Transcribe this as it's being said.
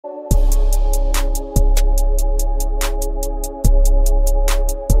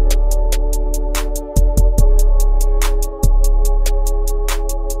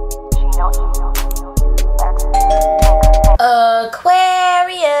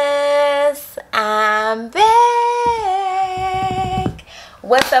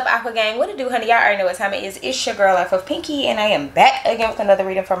What's up, Aqua Gang? What it do, honey? Y'all already know what time it is. It's your girl, Life of Pinky, and I am back again with another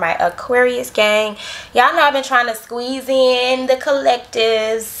reading for my Aquarius gang. Y'all know I've been trying to squeeze in the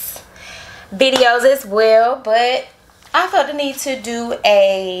collectors videos as well, but I felt the need to do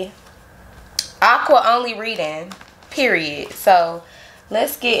a Aqua only reading, period. So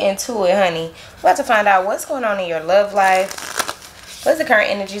let's get into it, honey. We're about to find out what's going on in your love life. What's the current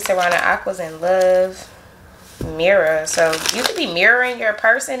energy surrounding Aquas in love? Mirror. So you could be mirroring your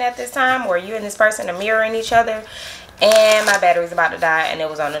person at this time, or you and this person are mirroring each other. And my battery's about to die, and it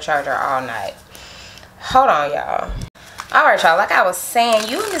was on the charger all night. Hold on, y'all. Alright, y'all, like I was saying,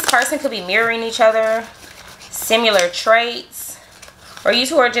 you and this person could be mirroring each other, similar traits, or you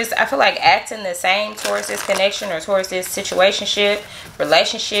two are just, I feel like, acting the same towards this connection or towards this situationship,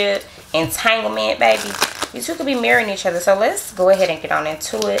 relationship, entanglement, baby. You two could be mirroring each other. So let's go ahead and get on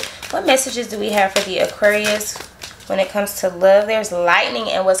into it. What messages do we have for the Aquarius when it comes to love? There's lightning,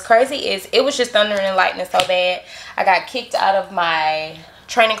 and what's crazy is it was just thundering and lightning so bad I got kicked out of my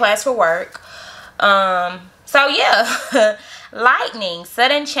training class for work. So yeah. Lightning,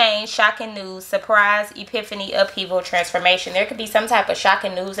 sudden change, shocking news, surprise, epiphany, upheaval, transformation. There could be some type of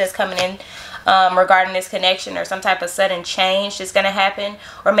shocking news that's coming in regarding this connection, or some type of sudden change that's going to happen.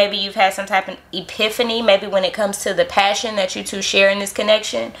 Or maybe you've had some type of epiphany, maybe when it comes to the passion that you two share in this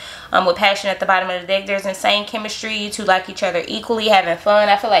connection. With passion at the bottom of the deck, there's insane chemistry. You two like each other equally, having fun.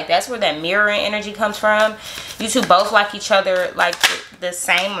 I feel like that's where that mirroring energy comes from. You two both like each other like the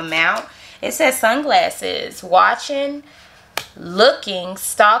same amount. It says sunglasses, watching, looking,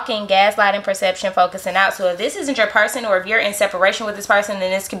 stalking, gaslighting, perception, focusing out. So if this isn't your person, or if you're in separation with this person,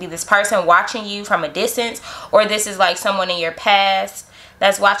 then this could be this person watching you from a distance, or this is like someone in your past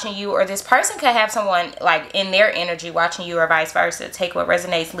that's watching you, or this person could have someone like in their energy watching you, or vice versa. Take what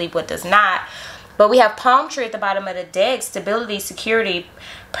resonates, leave what does not. But we have palm tree at the bottom of the deck, stability, security,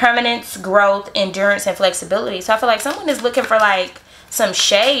 permanence, growth, endurance, and flexibility. So I feel like someone is looking for like some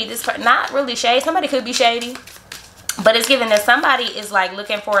shade. This not really shade, somebody could be shady, but it's given that somebody is like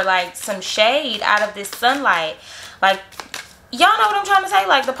looking for like some shade out of this sunlight. Like, y'all know what I'm trying to say?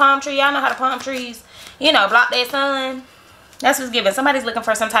 Like the palm tree, y'all know how the palm trees, you know, block that sun. That's what's given. Somebody's looking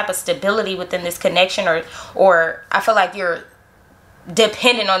for some type of stability within this connection, or I feel like you're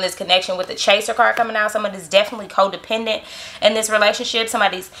dependent on this connection with the chaser card coming out. Somebody's definitely codependent in this relationship.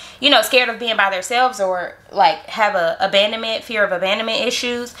 Somebody's, you know, scared of being by themselves, or like have a abandonment, fear of abandonment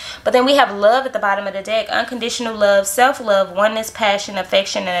issues. But then we have love at the bottom of the deck, unconditional love, self-love, oneness, passion,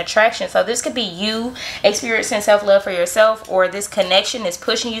 affection, and attraction. So this could be you experiencing self-love for yourself, or this connection is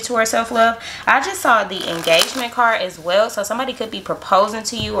pushing you towards self-love. I just saw the engagement card as well. So somebody could be proposing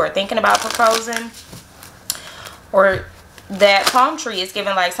to you, or thinking about proposing, or that palm tree is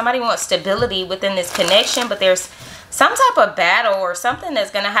giving like somebody wants stability within this connection, but there's some type of battle or something that's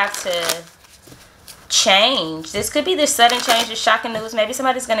gonna have to change. This could be this sudden change, this shocking news. Maybe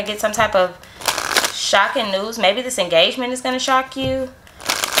somebody's gonna get some type of shocking news. Maybe this engagement is gonna shock you.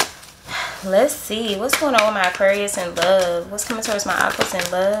 Let's see what's going on with my Aquarius in love. What's coming towards my Aquas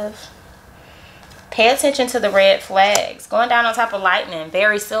in love? Pay attention to the red flags. Going down on top of lightning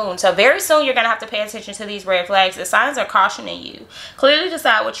very soon. So very soon you're going to have to pay attention to these red flags. The signs are cautioning you. Clearly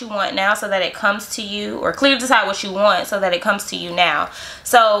decide what you want now so that it comes to you. Or clearly decide what you want so that it comes to you now.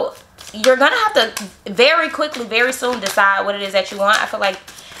 So you're going to have to very quickly, very soon decide what it is that you want. I feel like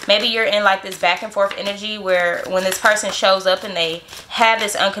maybe you're in like this back and forth energy where when this person shows up and they have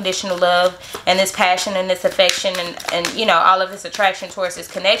this unconditional love and this passion and this affection and you know, all of this attraction towards this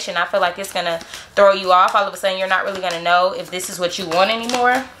connection, I feel like it's going to throw you off. All of a sudden you're not really going to know if this is what you want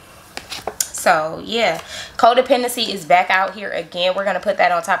anymore. So yeah, codependency is back out here again. We're going to put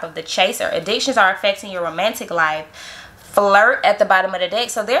that on top of the chaser. Addictions are affecting your romantic life. Flirt at the bottom of the deck.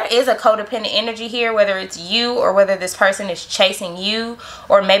 So there is a codependent energy here, whether it's you or whether this person is chasing you,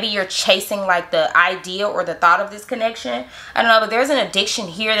 or maybe you're chasing like the idea or the thought of this connection. I don't know, but there's an addiction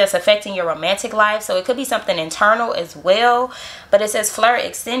here that's affecting your romantic life. So it could be something internal as well. But it says flirt,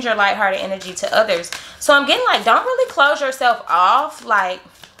 extend your lighthearted energy to others. So I'm getting like, don't really close yourself off. Like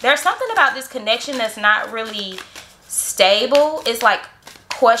there's something about this connection that's not really stable. It's like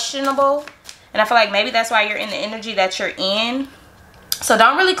questionable. And I feel like maybe that's why you're in the energy that you're in. So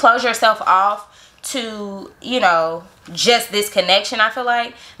don't really close yourself off to, you know, just this connection. I feel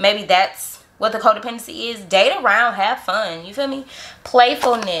like maybe that's what the codependency is. Date around, have fun. You feel me?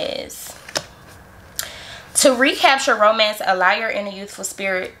 Playfulness. To recapture romance, allow your inner youthful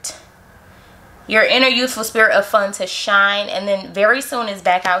spirit of fun to shine. And then very soon is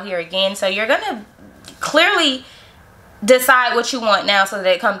back out here again. So you're going to clearly decide what you want now so that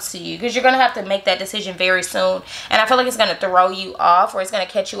it comes to you, because you're going to have to make that decision very soon, and I feel like it's going to throw you off, or it's going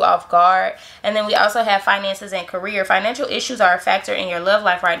to catch you off guard. And then we also have finances and career. Financial issues are a factor in your love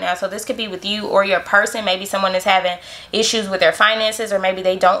life right now, so this could be with you or your person. Maybe someone is having issues with their finances, or maybe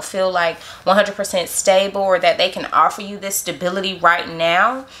they don't feel like 100% stable, or that they can offer you this stability right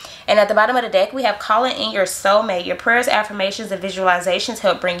now. And at the bottom of the deck, we have calling in your soulmate. Your prayers, affirmations, and visualizations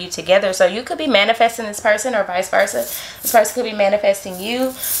help bring you together. So you could be manifesting this person, or vice versa. This person could be manifesting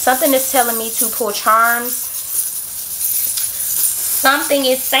you. Something is telling me to pull charms. Something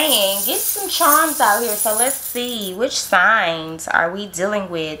is saying, get some charms out here. So let's see, which signs are we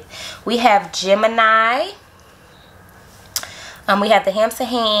dealing with? We have Gemini. We have the Hamster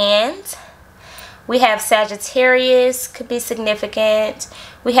Hands. We have Sagittarius, could be significant.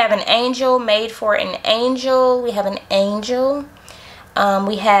 We have an angel, made for an angel. We have an angel.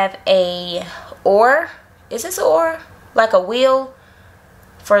 We have a oar. Is this an oar? Like a wheel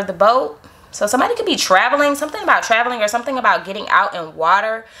for the boat. So somebody could be traveling, something about traveling, or something about getting out in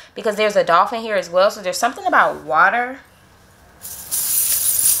water, because there's a dolphin here as well. So there's something about water.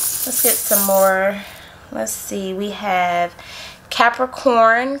 Let's get some more. Let's see. We have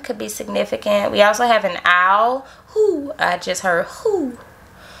Capricorn, could be significant. We also have an owl. Whoo, I just heard whoo.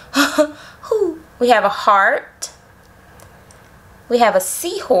 Whoo. We have a heart. We have a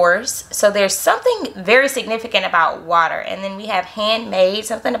seahorse. So there's something very significant about water. And then we have handmade,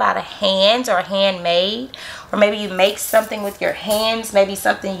 something about a hand or handmade. Or maybe you make something with your hands. Maybe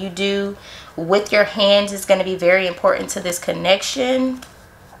something you do with your hands is going to be very important to this connection.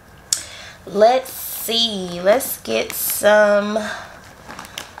 Let's see. Let's get some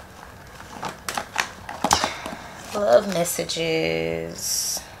love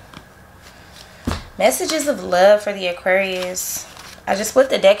messages. Messages of love for the Aquarius. I just split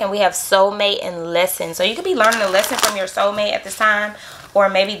the deck and we have soulmate and lesson. So you could be learning a lesson from your soulmate at this time, or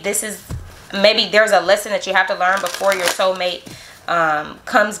maybe there's a lesson that you have to learn before your soulmate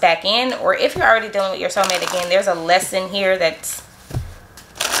comes back in. Or if you're already dealing with your soulmate again, there's a lesson here that's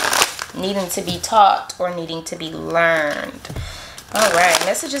needing to be taught or needing to be learned. All right,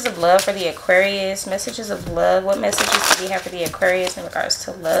 messages of love for the Aquarius. Messages of love. What messages do we have for the Aquarius in regards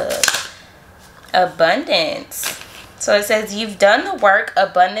to love? Abundance. So it says, you've done the work,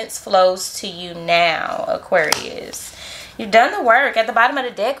 abundance flows to you now, Aquarius. You've done the work. At the bottom of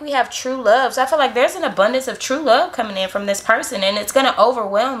the deck, we have true love. So I feel like there's an abundance of true love coming in from this person, and it's going to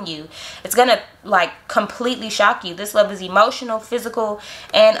overwhelm you. It's going to like completely shock you. This love is emotional, physical,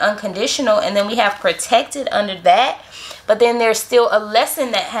 and unconditional. And then we have protected under that. But then there's still a lesson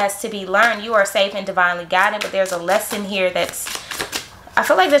that has to be learned. You are safe and divinely guided, but there's a lesson here that's, I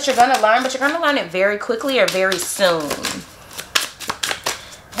feel like that you're going to learn, but you're going to learn it very quickly or very soon.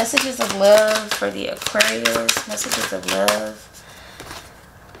 Messages of love for the Aquarius. Messages of love.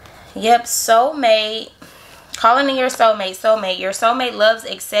 Yep, soulmate. Calling in your soulmate. Soulmate. Your soulmate loves,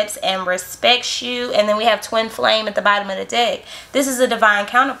 accepts, and respects you. And then we have twin flame at the bottom of the deck. This is a divine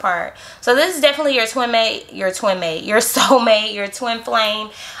counterpart. So this is definitely your twin mate, your soulmate, your twin flame.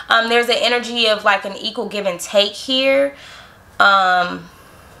 There's an energy of like an equal give and take here. But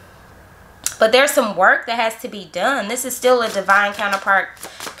there's some work that has to be done. This is still a divine counterpart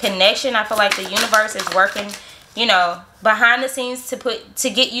connection. I feel like the universe is working, you know, behind the scenes to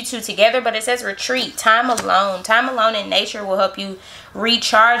get you two together. But it says retreat, time alone. Time alone in nature will help you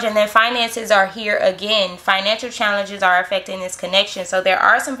recharge. And then finances are here again. Financial challenges are affecting this connection. So there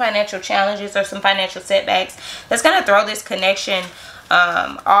are some financial challenges or some financial setbacks that's going to throw this connection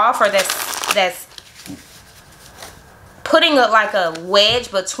off, or that's putting like a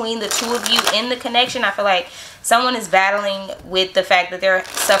wedge between the two of you in the connection. I feel like someone is battling with the fact that they're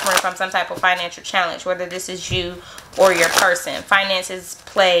suffering from some type of financial challenge, whether this is you or your person. Finances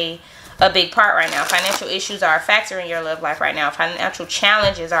play a big part right now. Financial issues are a factor in your love life right now. Financial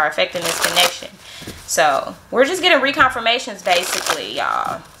challenges are affecting this connection. So we're just getting reconfirmations basically,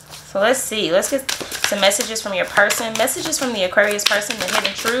 y'all. So let's see. Let's get some messages from your person. Messages from the Aquarius person, the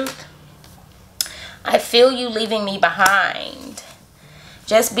hidden truth. I feel you leaving me behind.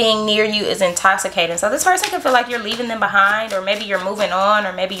 Just being near you is intoxicating. So this person can feel like you're leaving them behind, or maybe you're moving on,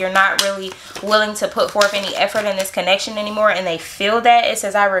 or maybe you're not really willing to put forth any effort in this connection anymore, and they feel that. It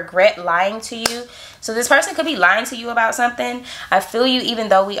says, I regret lying to you. So this person could be lying to you about something. I feel you even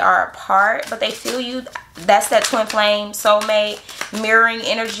though we are apart, but they feel you. That's that twin flame, soulmate, mirroring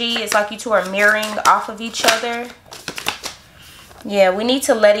energy. It's like you two are mirroring off of each other. Yeah, we need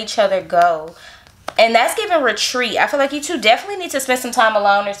to let each other go. And that's giving retreat. I feel like you two definitely need to spend some time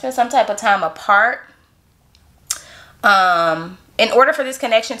alone or spend some type of time apart. in order for this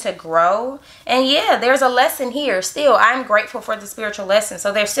connection to grow. And yeah, there's a lesson here still. I'm grateful for the spiritual lesson.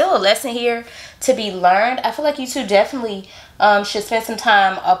 So there's still a lesson here to be learned. I feel like you two definitely should spend some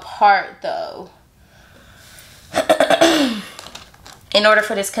time apart though. In order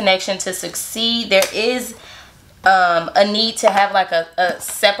for this connection to succeed, there is a need to have like a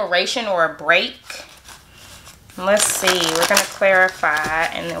separation or a break. Let's see. We're going to clarify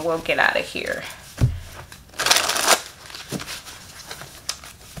and then we'll get out of here.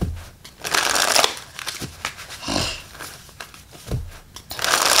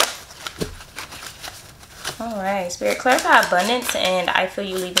 Alright, Spirit, clarify abundance and I feel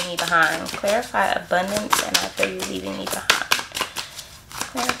you leaving me behind. Clarify abundance and I feel you leaving me behind.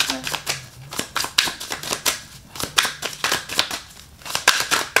 Clarify.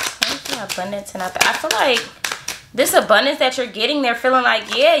 Abundance and I feel like this abundance that you're getting, they're feeling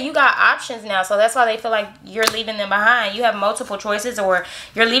like, yeah, you got options now. So that's why they feel like you're leaving them behind. You have multiple choices, or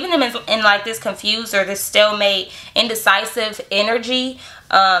you're leaving them in like this confused or this stalemate, indecisive energy.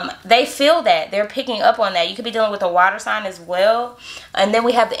 They feel that. They're picking up on that. You could be dealing with a water sign as well. And then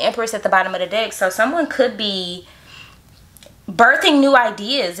we have the Empress at the bottom of the deck. So someone could be birthing new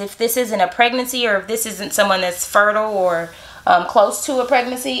ideas. If this isn't a pregnancy, or if this isn't someone that's fertile or close to a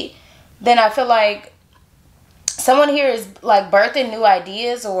pregnancy, then I feel like someone here is like birthing new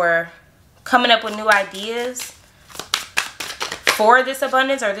ideas or coming up with new ideas for this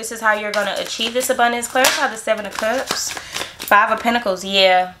abundance, or this is how you're going to achieve this abundance. Clarify the Seven of Cups. Five of Pentacles.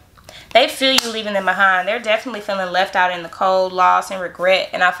 Yeah, they feel you leaving them behind. They're definitely feeling left out in the cold, lost, and regret.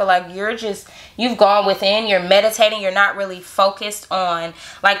 And I feel like you've gone within, you're meditating, you're not really focused on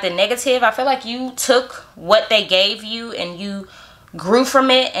like the negative. I feel like you took what they gave you and you grew from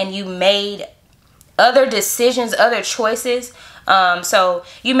it, and you made other decisions, other choices. So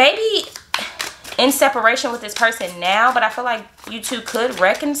you may be in separation with this person now, but I feel like you two could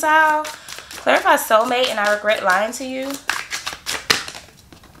reconcile. Clarify soulmate and I regret lying to you.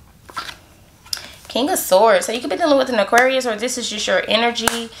 King of Swords. So you could be dealing with an Aquarius, or this is just your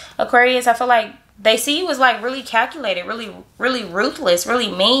energy, Aquarius. I feel like they see you as like really calculated, really ruthless, really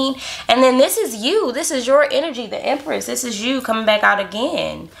mean. And then this is you. This is your energy, the Empress. This is you coming back out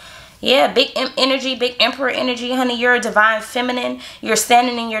again. Yeah, big energy, big Emperor energy, honey. You're a divine feminine. You're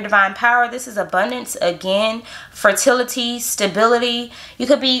standing in your divine power. This is abundance again. Fertility, stability. You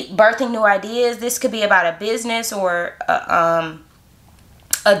could be birthing new ideas. This could be about a business or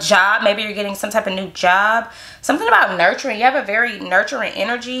a job. Maybe you're getting some type of new job. Something about nurturing. You have a very nurturing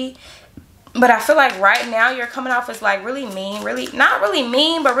energy. But I feel like right now you're coming off as like really mean, not really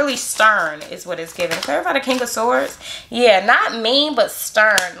mean, but really stern is what it's giving. Clarify the King of Swords. Yeah, not mean, but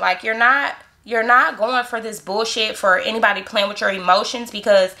stern. Like you're not going for this bullshit for anybody playing with your emotions,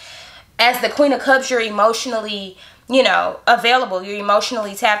 because as the Queen of Cups, you're emotionally, you know, available. You're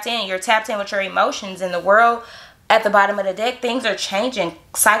emotionally tapped in. You're tapped in with your emotions. In the world at the bottom of the deck, things are changing.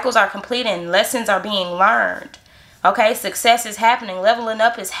 Cycles are completing. Lessons are being learned. Okay, success is happening, leveling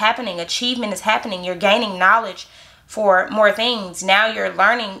up is happening, achievement is happening. You're gaining knowledge for more things. Now you're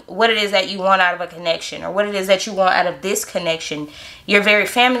learning what it is that you want out of a connection, or what it is that you want out of this connection. You're very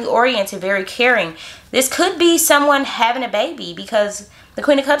family oriented, very caring. This could be someone having a baby, because the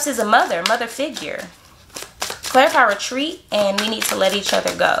Queen of Cups is a mother figure. Clarify retreat and we need to let each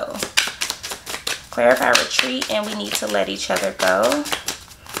other go. Clarify retreat and we need to let each other go.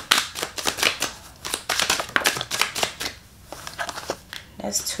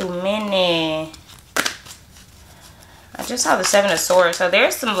 That's too many. I just saw the Seven of Swords. So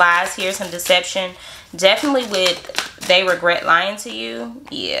there's some lies here, some deception. Definitely with they regret lying to you.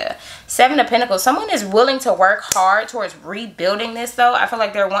 Yeah. Seven of Pentacles. Someone is willing to work hard towards rebuilding this though. I feel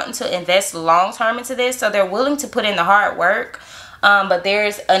like they're wanting to invest long term into this. So they're willing to put in the hard work. But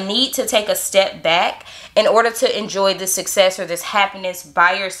there's a need to take a step back in order to enjoy this success or this happiness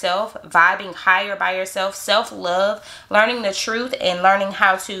by yourself, vibing higher by yourself, self-love, learning the truth, and learning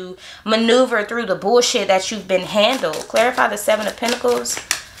how to maneuver through the bullshit that you've been handled. Clarify the Seven of Pentacles.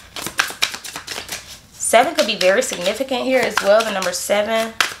 Seven could be very significant here as well, the number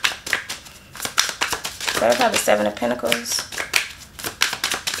 7. Clarify the Seven of Pentacles.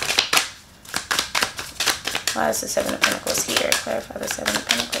 Why is the Seven of Pentacles here? Clarify the Seven of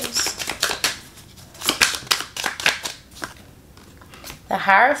Pentacles. The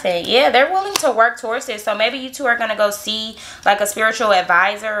Hierophant. Yeah, they're willing to work towards this. So maybe you two are going to go see like a spiritual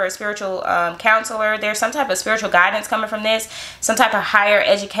advisor or a spiritual counselor. There's some type of spiritual guidance coming from this. Some type of higher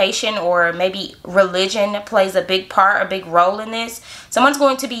education, or maybe religion plays a big part, a big role in this. Someone's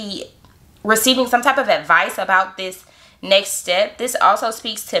going to be receiving some type of advice about this next step. This also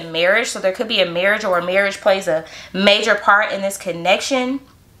speaks to marriage. So there could be a marriage, or a marriage plays a major part in this connection.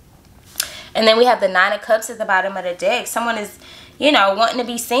 And then we have the 9 of Cups at the bottom of the deck. Someone is, you know, wanting to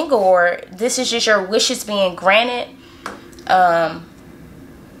be single, or this is just your wishes being granted.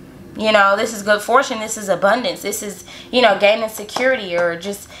 You know, this is good fortune. This is abundance. This is, you know, gaining security, or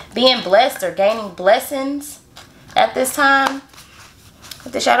just being blessed, or gaining blessings at this time.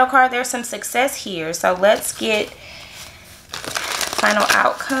 With the Shadow card, there's some success here. So let's get final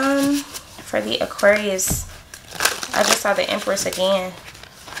outcome for the Aquarius. I just saw the Empress again.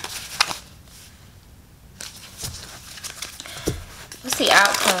 What's the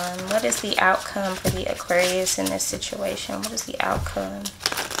outcome? What is the outcome for the Aquarius in this situation? What is the outcome?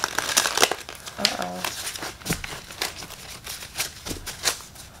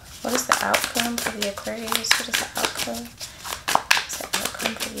 What is the outcome for the Aquarius? What is the outcome? What's the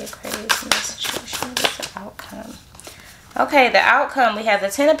outcome for the Aquarius in this situation? What is the outcome? Okay, the outcome, we have the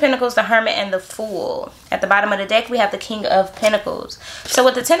 10 of Pentacles, the Hermit, and the Fool. At the bottom of the deck, we have the King of Pentacles. So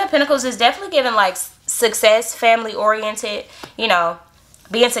with the 10 of Pentacles, is definitely giving like success, family-oriented, you know,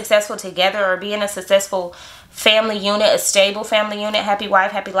 being successful together, or being a successful family unit, a stable family unit, happy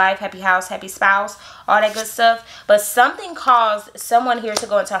wife, happy life, happy house, happy spouse, all that good stuff. But something caused someone here to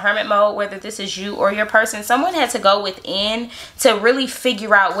go into hermit mode, whether this is you or your person. Someone had to go within to really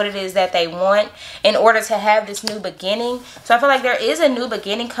figure out what it is that they want in order to have this new beginning. So I feel like there is a new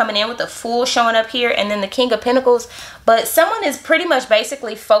beginning coming in with the Fool showing up here, and then the King of Pentacles. But someone is pretty much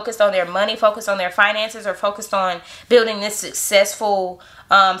basically focused on their money, focused on their finances, or focused on building this successful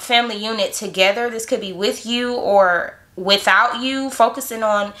family unit together. This could be with you or without you, focusing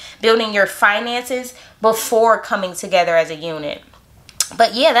on building your finances before coming together as a unit.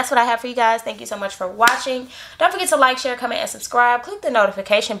 But yeah, that's what I have for you guys. Thank you so much for watching. Don't forget to like, share, comment, and subscribe. Click the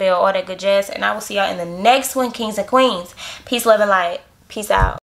notification bell, all that good jazz. And I will see y'all in the next one, Kings and Queens. Peace, love, and light. Peace out.